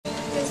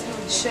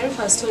Sheriff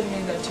has told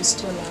me that you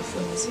stole her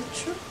phone. Is it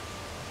true?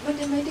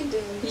 Madam, I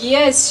didn't.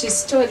 Yes, she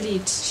stole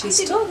it. She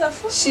stole the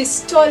phone? She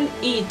stole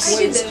it. I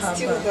didn't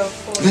steal the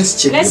phone.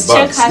 Let's check Let's the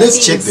bags. check her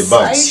Let's check the things. Are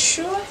you bags.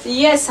 sure?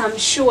 Yes, I'm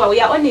sure. We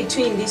are only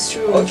two in this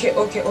room. Okay.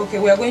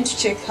 We are going to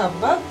check her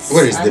bags.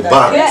 Where is the and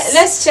bag?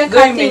 Let's check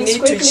Then her we things need to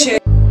quickly.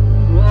 check.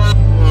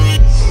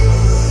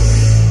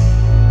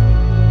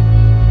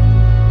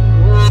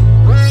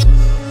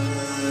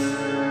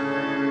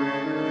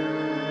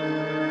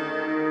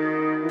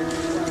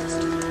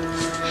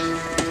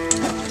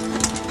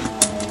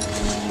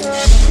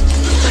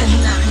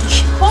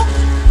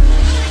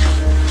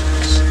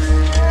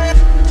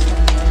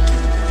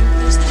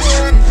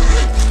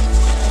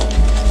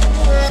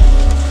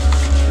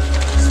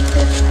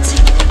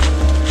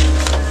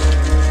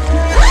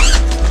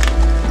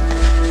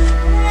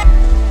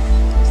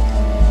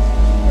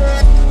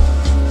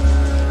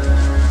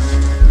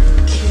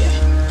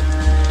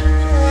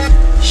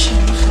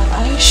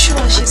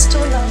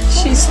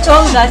 She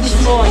stole that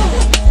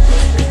phone.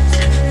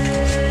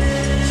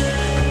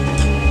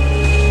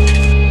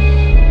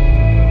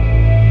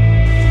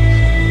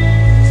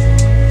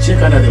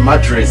 Check under the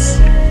mattress.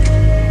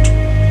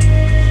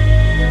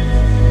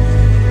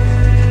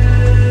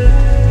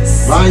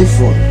 My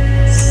phone.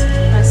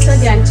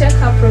 Custodian, check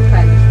her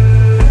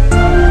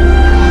properly.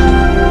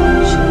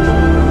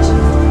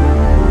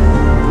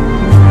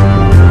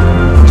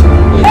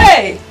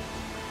 Hey!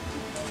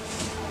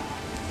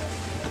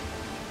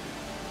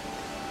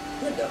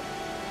 Madam,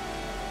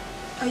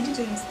 I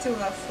didn't steal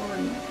her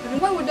phone.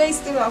 Why would I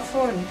steal her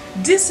phone?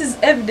 This is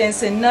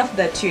evidence enough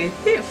that you're a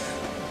thief.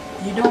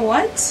 You know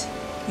what?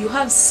 You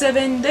have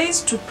 7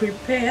 days to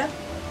prepare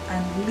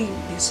and leave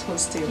this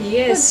hostel.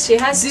 Yes, she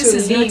has This to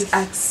is leave.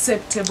 not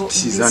acceptable.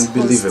 She's in this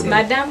unbelievable. hostel.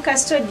 Madam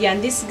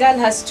Custodian, this girl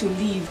has to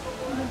leave.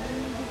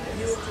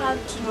 You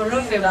have to Moreover,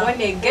 leave the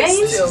born again.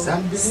 hostel. She's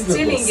unbelievable.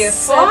 Stealing a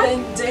phone.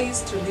 7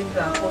 days to leave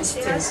the She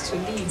hostel. has to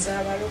leave.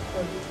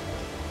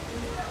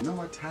 You know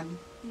what, honey?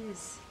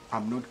 Yes.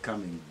 I'm not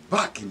coming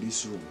back in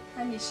this room.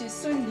 Honey, she's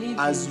soon leaving.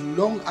 As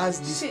long as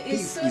this She is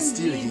thief soon is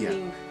still here,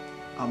 leaving.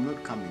 I'm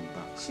not coming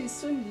back. She's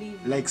soon leaving.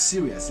 Like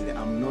seriously,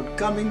 I'm not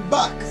coming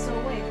back. So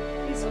wait,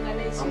 please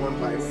organize I'm your on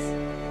my things. way.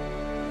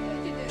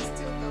 I didn't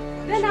steal the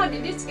phone. Then how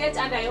did it get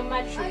under your I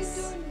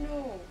mattress? don't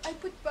know. I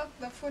put back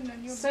the phone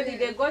on your So bed.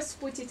 did the ghost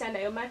put it under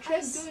your I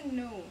mattress? don't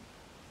know.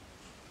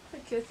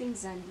 Pack your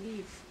things and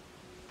leave.